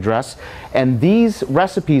that MAC address, and these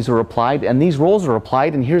recipes are applied, and these roles are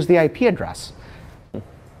applied, and here's the IP address.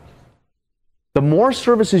 The more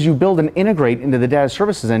services you build and integrate into the data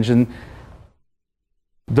services engine,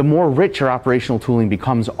 the more rich your operational tooling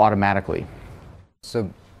becomes automatically. So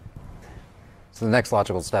the next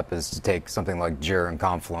logical step is to take something like Jira and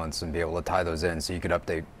Confluence and be able to tie those in so you could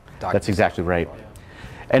update documents. That's exactly right.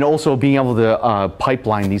 And also being able to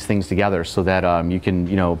pipeline these things together so that you can,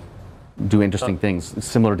 do interesting things,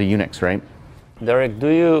 similar to Unix, right? Derek,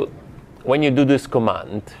 when you do this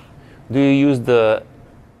command, do you use the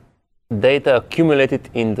data accumulated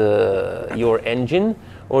in your engine,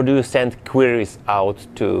 or do you send queries out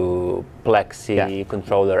to Plexxi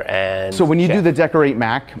controller and? So when you do the decorate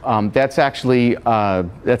Mac, that's actually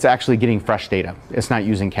getting fresh data. It's not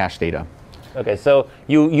using cache data. Okay, so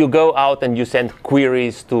you go out and you send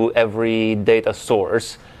queries to every data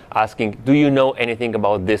source, asking, do you know anything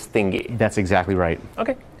about this thingy? That's exactly right.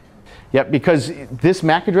 Okay. Yep, because this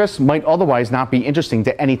MAC address might otherwise not be interesting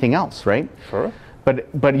to anything else, right? Sure.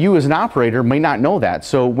 But you as an operator may not know that.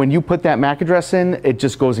 So when you put that MAC address in, it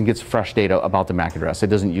just goes and gets fresh data about the MAC address. It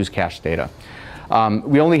doesn't use cache data.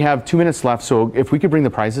 We only have 2 minutes left, so if we could bring the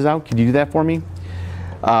prizes out, could you do that for me?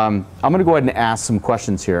 I'm going to go ahead and ask some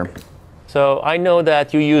questions here. So I know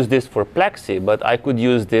that you use this for Plexxi, but I could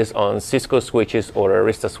use this on Cisco switches or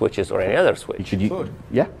Arista switches or any other switch. You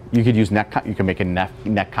could use netcom. You can make a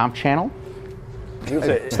netcomp channel. So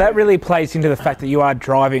that really plays into the fact that you are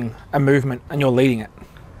driving a movement and you're leading it.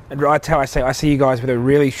 And that's how I see you guys with a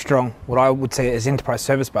really strong, what I would say is enterprise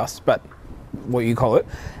service bus, but what you call it,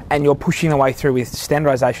 and you're pushing the way through with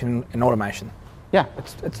standardization and automation. Yeah,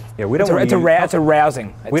 it's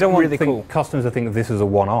arousing. We don't really want customers to think that this is a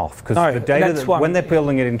one-off, because the data when they're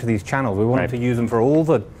building it into these channels, we want them to use them for all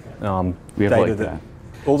the data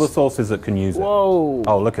all the sources that can use it. Whoa!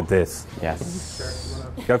 Oh, look at this. Yes.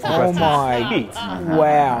 Go for questions. My!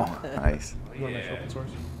 Wow. Nice. You want to make open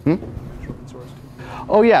source? Open source.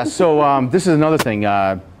 Oh yeah. So this is another thing.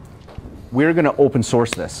 We're going to open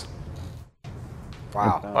source this.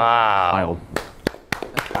 Wow. Wow. Wild.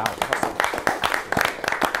 Wow.